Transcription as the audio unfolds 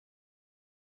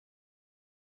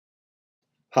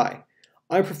Hi,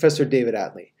 I'm Professor David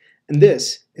Atlee, and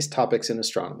this is Topics in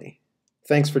Astronomy.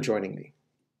 Thanks for joining me.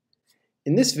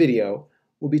 In this video,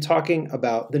 we'll be talking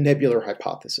about the Nebular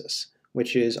Hypothesis,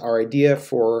 which is our idea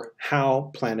for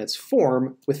how planets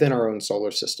form within our own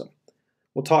solar system.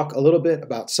 We'll talk a little bit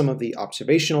about some of the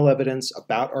observational evidence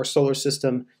about our solar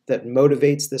system that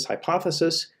motivates this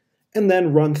hypothesis, and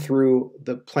then run through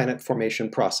the planet formation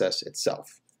process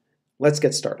itself. Let's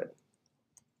get started.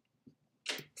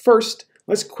 First,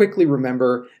 let's quickly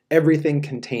remember everything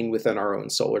contained within our own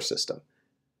solar system.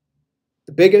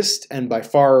 The biggest and by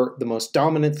far the most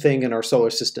dominant thing in our solar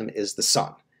system is the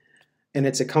Sun. And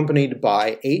it's accompanied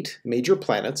by 8 major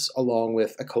planets, along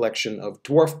with a collection of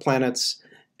dwarf planets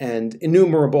and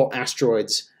innumerable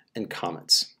asteroids and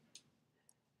comets.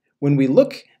 When we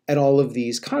look at all of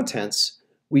these contents,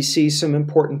 we see some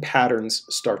important patterns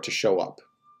start to show up.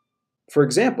 For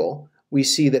example, we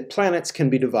see that planets can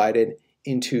be divided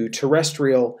into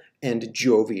terrestrial and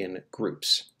Jovian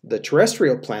groups. The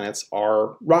terrestrial planets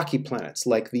are rocky planets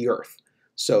like the Earth,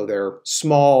 so they're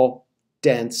small,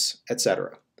 dense,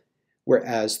 etc.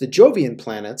 Whereas the Jovian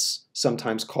planets,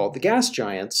 sometimes called the gas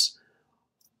giants,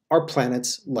 are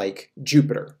planets like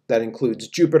Jupiter. That includes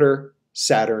Jupiter,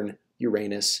 Saturn,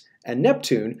 Uranus, and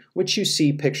Neptune, which you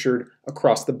see pictured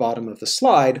across the bottom of the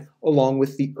slide, along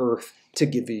with the Earth to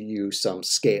give you some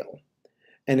scale.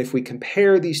 And if we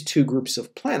compare these two groups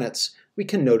of planets, we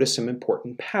can notice some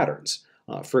important patterns.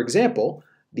 For example,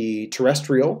 the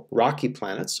terrestrial rocky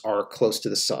planets are close to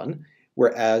the Sun,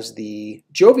 whereas the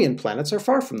Jovian planets are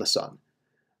far from the Sun.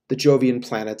 The Jovian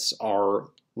planets are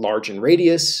large in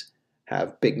radius,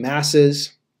 have big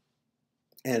masses,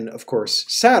 and of course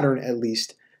Saturn, at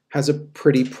least, has a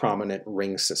pretty prominent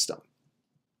ring system.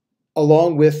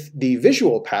 Along with the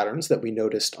visual patterns that we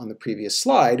noticed on the previous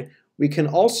slide, we can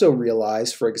also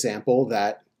realize, for example,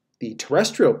 that the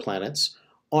terrestrial planets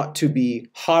ought to be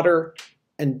hotter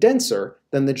and denser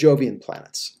than the Jovian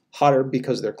planets. Hotter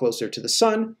because they're closer to the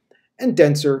Sun, and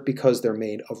denser because they're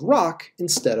made of rock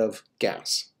instead of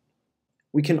gas.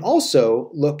 We can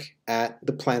also look at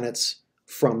the planets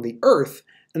from the Earth,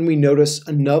 and we notice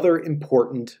another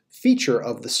important feature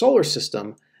of the solar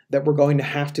system that we're going to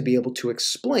have to be able to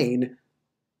explain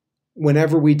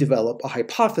whenever we develop a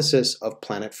hypothesis of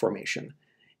planet formation.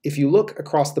 If you look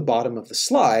across the bottom of the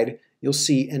slide, you'll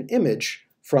see an image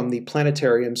from the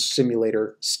planetarium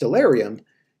simulator Stellarium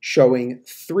showing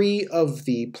 3 of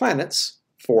the planets,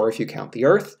 4 if you count the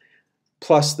Earth,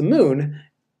 plus the Moon,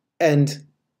 and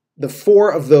the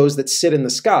 4 of those that sit in the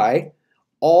sky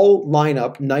all line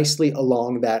up nicely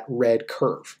along that red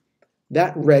curve.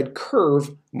 That red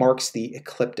curve marks the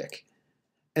ecliptic.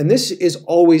 And this is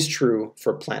always true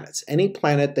for planets. Any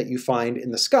planet that you find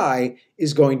in the sky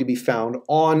is going to be found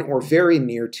on or very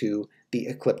near to the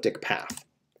ecliptic path.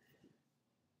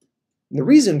 And the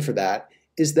reason for that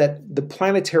is that the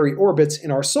planetary orbits in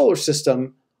our solar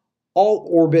system all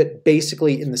orbit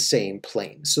basically in the same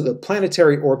plane. So the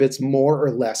planetary orbits more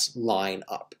or less line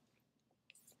up.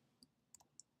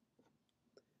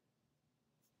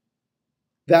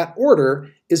 That order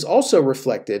is also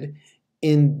reflected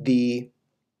in the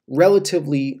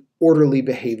relatively orderly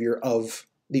behavior of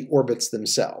the orbits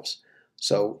themselves.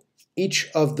 So each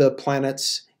of the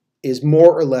planets is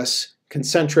more or less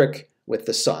concentric with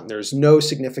the Sun. There's no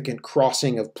significant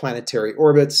crossing of planetary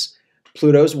orbits.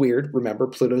 Pluto's weird. Remember,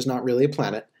 Pluto's not really a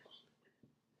planet.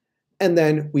 And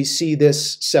then we see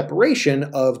this separation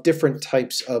of different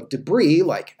types of debris,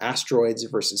 like asteroids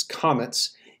versus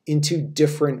comets, into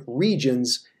different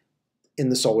regions in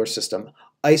the solar system,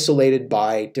 isolated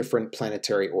by different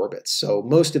planetary orbits. So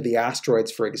most of the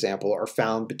asteroids, for example, are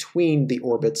found between the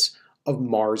orbits of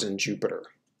Mars and Jupiter.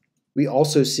 We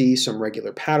also see some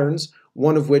regular patterns,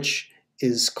 one of which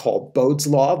is called Bode's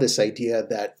law, this idea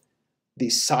that the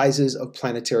sizes of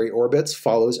planetary orbits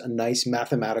follows a nice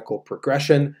mathematical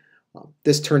progression.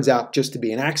 This turns out just to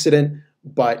be an accident,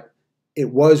 but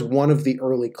it was one of the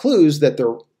early clues that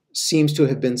there seems to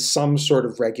have been some sort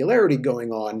of regularity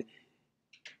going on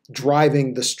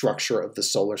driving the structure of the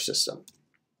solar system.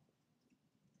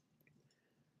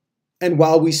 And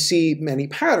while we see many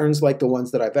patterns like the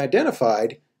ones that I've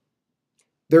identified,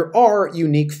 there are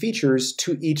unique features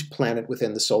to each planet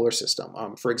within the solar system.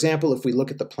 For example, if we look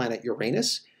at the planet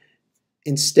Uranus,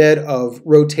 instead of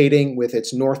rotating with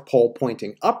its north pole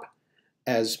pointing up,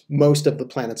 as most of the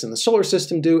planets in the solar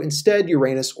system do, instead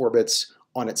Uranus orbits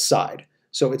on its side.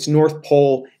 So its north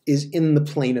pole is in the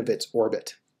plane of its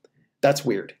orbit. That's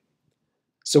weird.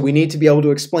 So we need to be able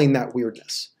to explain that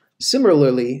weirdness.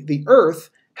 Similarly, the Earth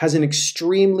has an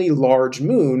extremely large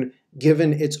moon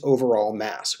given its overall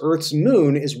mass. Earth's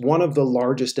moon is one of the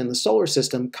largest in the solar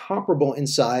system, comparable in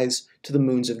size to the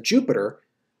moons of Jupiter,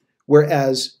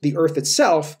 whereas the Earth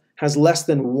itself has less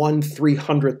than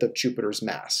 1/300th of Jupiter's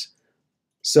mass.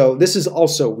 So this is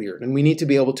also weird, and we need to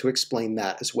be able to explain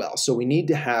that as well. So we need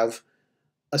to have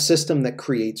a system that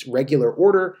creates regular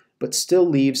order, but still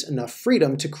leaves enough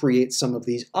freedom to create some of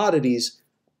these oddities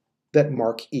that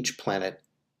mark each planet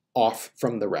off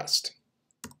from the rest.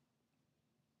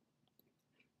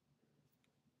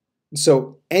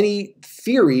 So any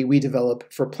theory we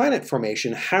develop for planet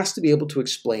formation has to be able to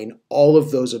explain all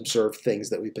of those observed things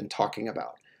that we've been talking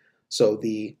about. So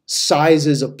the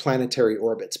sizes of planetary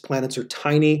orbits. Planets are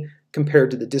tiny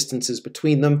compared to the distances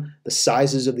between them. The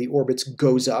sizes of the orbits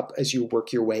goes up as you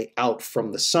work your way out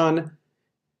from the sun.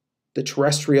 The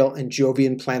terrestrial and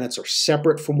Jovian planets are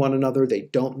separate from one another. They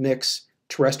don't mix.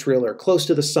 Terrestrial are close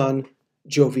to the sun.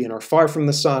 Jovian are far from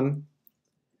the sun.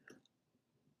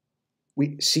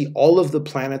 We see all of the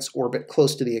planets orbit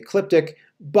close to the ecliptic,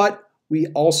 but we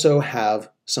also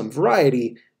have some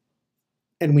variety,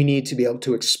 and we need to be able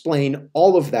to explain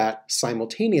all of that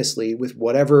simultaneously with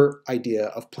whatever idea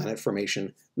of planet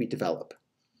formation we develop.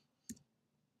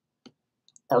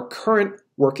 Our current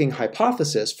working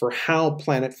hypothesis for how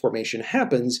planet formation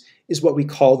happens is what we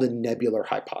call the Nebular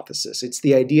Hypothesis. It's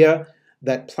the idea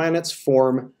that planets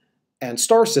form and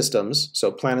star systems,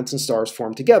 so planets and stars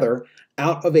form together,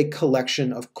 out of a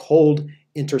collection of cold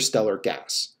interstellar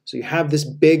gas. So you have this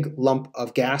big lump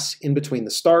of gas in between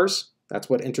the stars. That's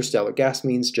what interstellar gas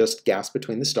means, just gas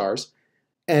between the stars.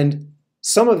 And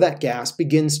some of that gas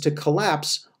begins to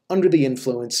collapse under the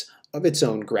influence of its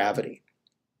own gravity.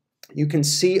 You can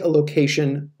see a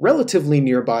location relatively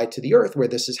nearby to the Earth where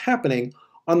this is happening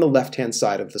on the left-hand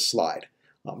side of the slide.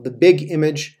 The big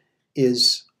image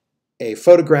is a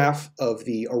photograph of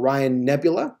the Orion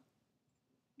Nebula,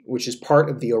 which is part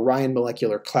of the Orion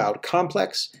Molecular Cloud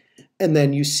Complex, and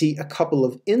then you see a couple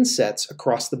of insets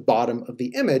across the bottom of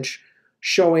the image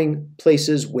showing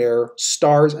places where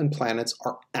stars and planets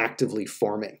are actively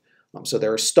forming. So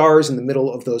there are stars in the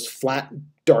middle of those flat,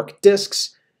 dark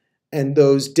disks, and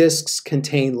those disks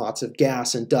contain lots of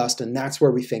gas and dust, and that's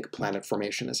where we think planet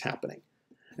formation is happening.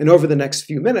 And over the next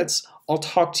few minutes, I'll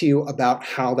talk to you about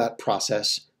how that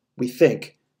process, we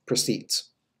think, proceeds.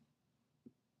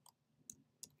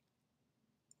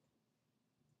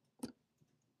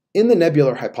 In the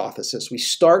Nebular Hypothesis, we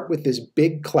start with this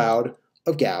big cloud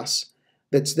of gas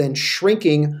that's then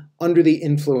shrinking under the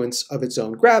influence of its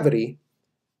own gravity,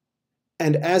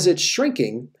 and as it's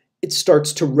shrinking, it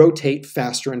starts to rotate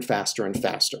faster and faster and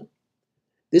faster.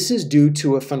 This is due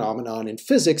to a phenomenon in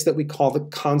physics that we call the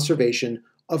conservation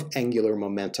of angular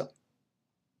momentum.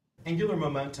 Angular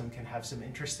momentum can have some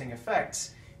interesting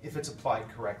effects if it's applied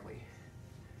correctly.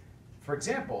 For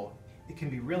example, it can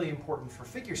be really important for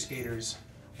figure skaters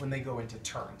when they go into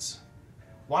turns.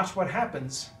 Watch what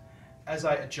happens as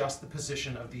I adjust the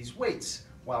position of these weights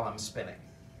while I'm spinning.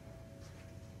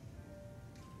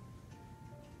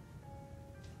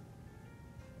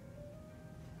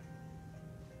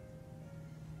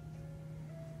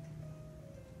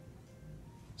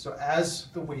 So as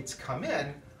the weights come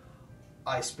in,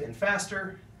 I spin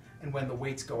faster, and when the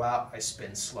weights go out, I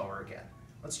spin slower again.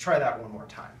 Let's try that one more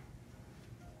time.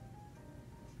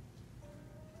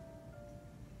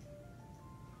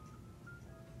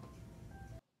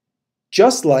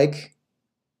 Just like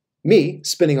me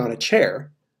spinning on a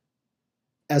chair,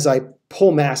 as I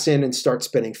pull mass in and start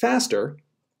spinning faster,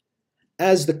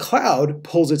 as the cloud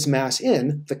pulls its mass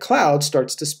in, the cloud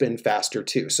starts to spin faster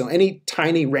too. So any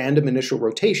tiny random initial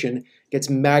rotation gets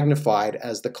magnified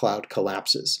as the cloud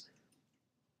collapses.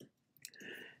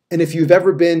 And if you've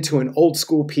ever been to an old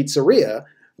school pizzeria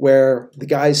where the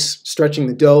guys stretching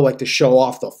the dough like to show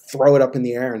off, they'll throw it up in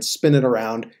the air and spin it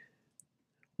around.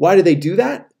 Why do they do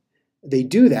that? They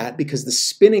do that because the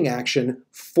spinning action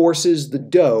forces the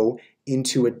dough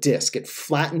into a disc. It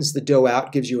flattens the dough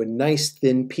out, gives you a nice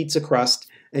thin pizza crust,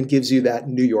 and gives you that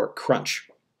New York crunch.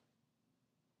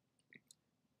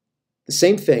 The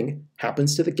same thing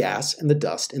happens to the gas and the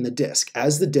dust in the disc.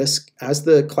 As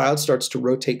the cloud starts to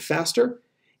rotate faster,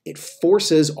 it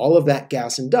forces all of that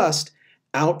gas and dust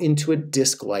out into a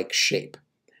disc-like shape.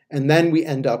 And then we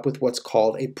end up with what's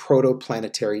called a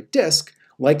protoplanetary disk,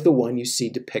 like the one you see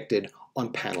depicted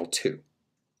on panel 2.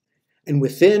 And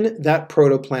within that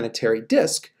protoplanetary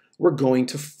disk, we're going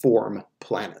to form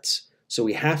planets. So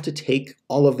we have to take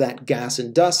all of that gas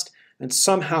and dust and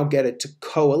somehow get it to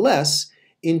coalesce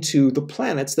into the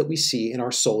planets that we see in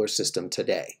our solar system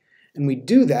today. And we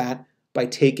do that by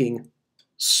taking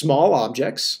small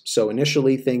objects, so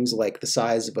initially things like the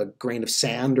size of a grain of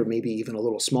sand or maybe even a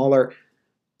little smaller,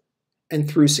 and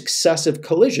through successive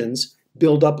collisions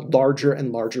build up larger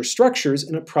and larger structures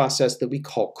in a process that we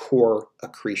call core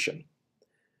accretion.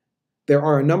 There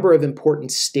are a number of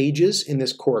important stages in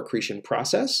this core accretion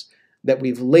process that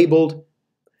we've labeled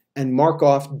and mark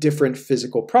off different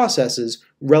physical processes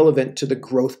relevant to the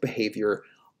growth behavior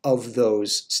of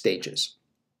those stages.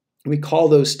 We call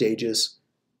those stages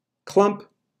clump,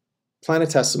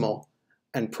 planetesimal,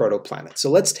 and protoplanet.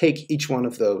 So let's take each one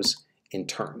of those in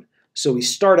turn. So we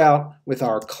start out with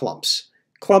our clumps.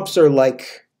 Clumps are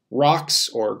like rocks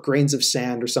or grains of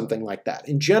sand or something like that.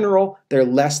 In general, they're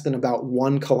less than about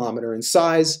 1 kilometer in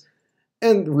size,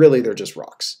 and really they're just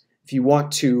rocks. If you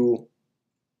want to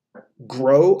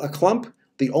grow a clump,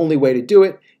 the only way to do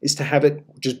it is to have it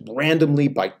just randomly,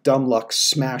 by dumb luck,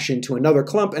 smash into another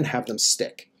clump and have them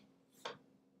stick.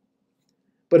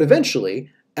 But eventually,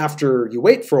 after you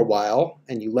wait for a while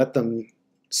and you let them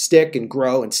stick and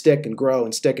grow and stick and grow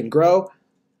and stick and grow,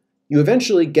 you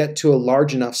eventually get to a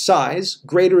large enough size,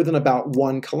 greater than about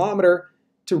 1 kilometer,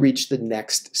 to reach the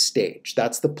next stage.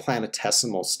 That's the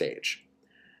planetesimal stage.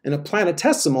 And a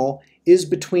planetesimal is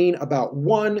between about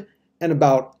 1 and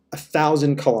about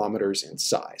 1,000 kilometers in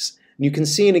size. And you can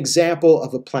see an example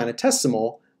of a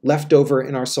planetesimal left over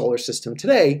in our solar system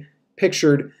today,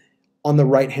 pictured on the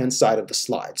right-hand side of the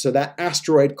slide. So that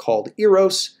asteroid called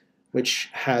Eros, which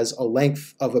has a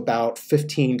length of about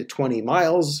 15 to 20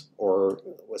 miles, or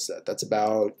what's that? That's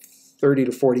about 30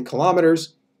 to 40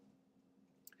 kilometers.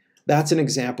 That's an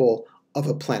example of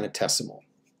a planetesimal.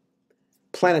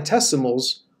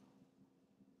 Planetesimals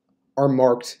are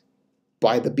marked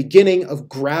by the beginning of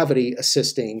gravity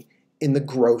assisting in the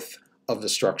growth of the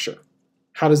structure.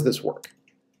 How does this work?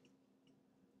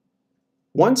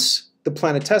 Once the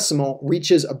planetesimal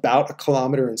reaches about 1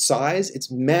 kilometer in size, its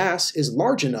mass is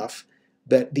large enough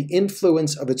that the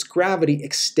influence of its gravity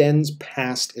extends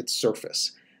past its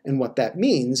surface. And what that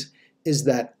means is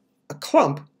that a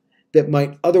clump that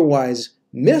might otherwise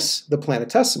miss the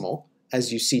planetesimal,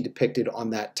 as you see depicted on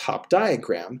that top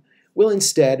diagram, will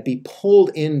instead be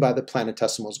pulled in by the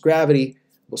planetesimal's gravity,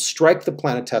 will strike the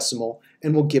planetesimal,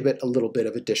 and will give it a little bit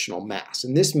of additional mass.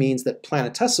 And this means that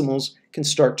planetesimals can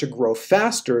start to grow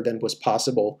faster than was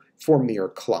possible for mere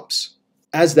clumps.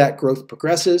 As that growth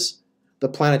progresses, the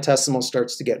planetesimal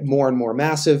starts to get more and more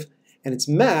massive, and its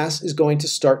mass is going to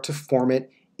start to form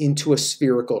it into a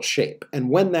spherical shape. And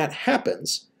when that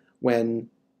happens, when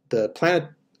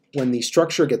the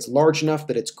structure gets large enough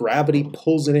that its gravity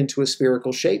pulls it into a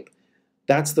spherical shape,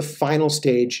 that's the final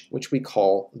stage, which we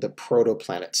call the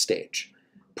protoplanet stage.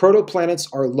 Protoplanets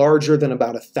are larger than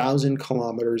about 1,000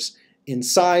 kilometers in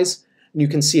size. And you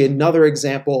can see another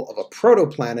example of a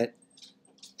protoplanet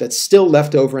that's still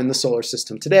left over in the solar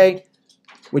system today,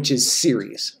 which is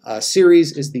Ceres.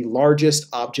 Ceres is the largest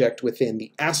object within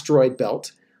the asteroid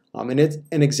belt, and it's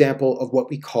an example of what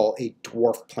we call a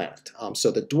dwarf planet.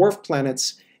 So the dwarf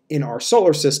planets in our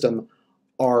solar system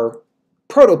are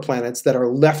protoplanets that are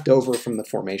left over from the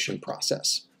formation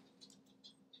process.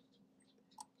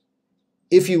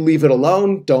 If you leave it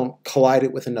alone, don't collide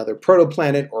it with another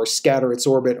protoplanet or scatter its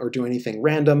orbit or do anything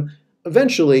random,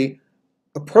 eventually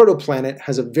a protoplanet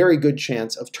has a very good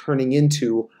chance of turning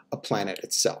into a planet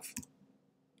itself.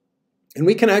 And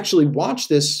we can actually watch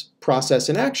this process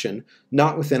in action,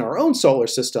 not within our own solar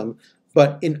system,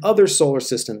 but in other solar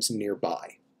systems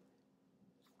nearby.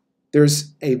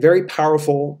 There's a very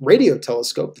powerful radio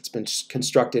telescope that's been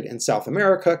constructed in South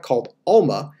America called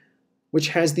ALMA, which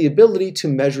has the ability to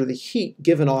measure the heat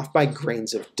given off by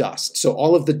grains of dust. So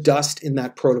all of the dust in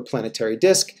that protoplanetary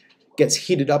disk gets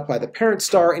heated up by the parent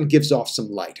star and gives off some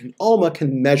light. And ALMA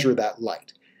can measure that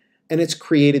light. And it's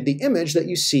created the image that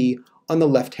you see on the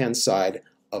left-hand side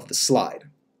of the slide.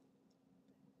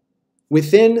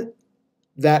 Within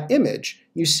that image,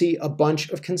 you see a bunch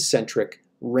of concentric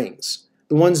rings.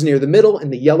 The ones near the middle in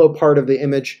the yellow part of the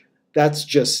image, that's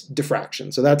just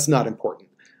diffraction, so that's not important.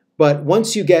 But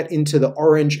once you get into the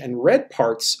orange and red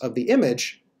parts of the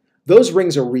image, those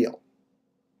rings are real.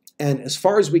 And as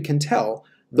far as we can tell,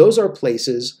 those are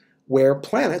places where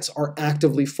planets are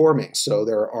actively forming. So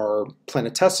there are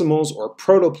planetesimals or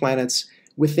protoplanets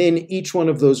within each one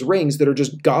of those rings that are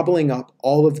just gobbling up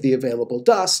all of the available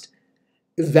dust,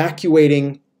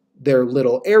 evacuating their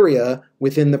little area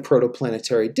within the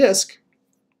protoplanetary disk,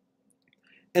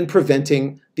 and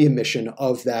preventing the emission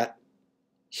of that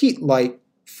heat light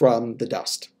from the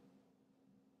dust.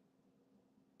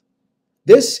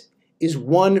 This is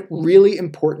one really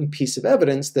important piece of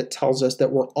evidence that tells us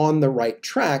that we're on the right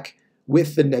track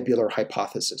with the nebular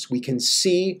hypothesis. We can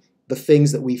see the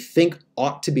things that we think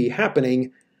ought to be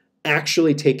happening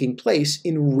actually taking place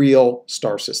in real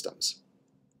star systems.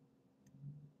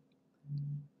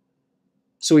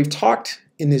 So we've talked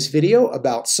in this video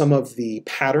about some of the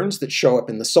patterns that show up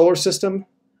in the solar system,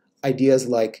 ideas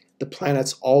like the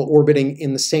planets all orbiting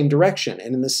in the same direction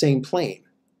and in the same plane,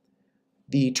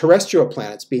 the terrestrial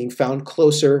planets being found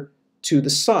closer to the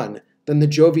sun than the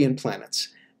Jovian planets,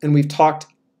 and we've talked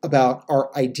about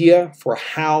our idea for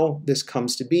how this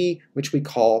comes to be, which we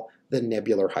call the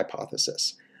Nebular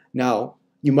Hypothesis. Now,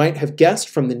 you might have guessed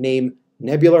from the name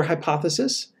Nebular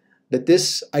Hypothesis that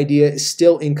this idea is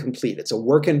still incomplete. It's a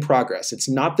work in progress. It's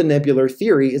not the nebular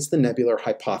theory, it's the Nebular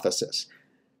Hypothesis.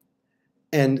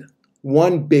 And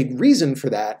one big reason for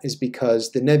that is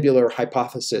because the Nebular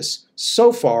Hypothesis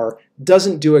so far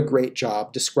doesn't do a great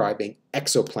job describing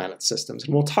exoplanet systems,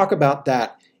 and we'll talk about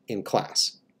that in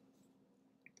class.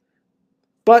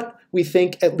 But we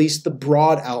think at least the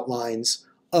broad outlines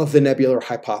of the Nebular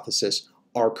Hypothesis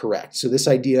are correct. So this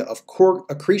idea of core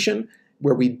accretion,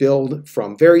 where we build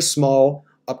from very small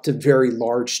up to very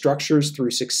large structures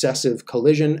through successive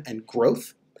collision and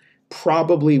growth,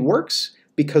 probably works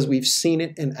because we've seen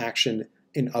it in action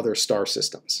in other star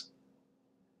systems.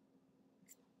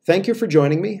 Thank you for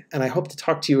joining me, and I hope to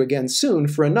talk to you again soon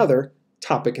for another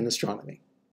topic in astronomy.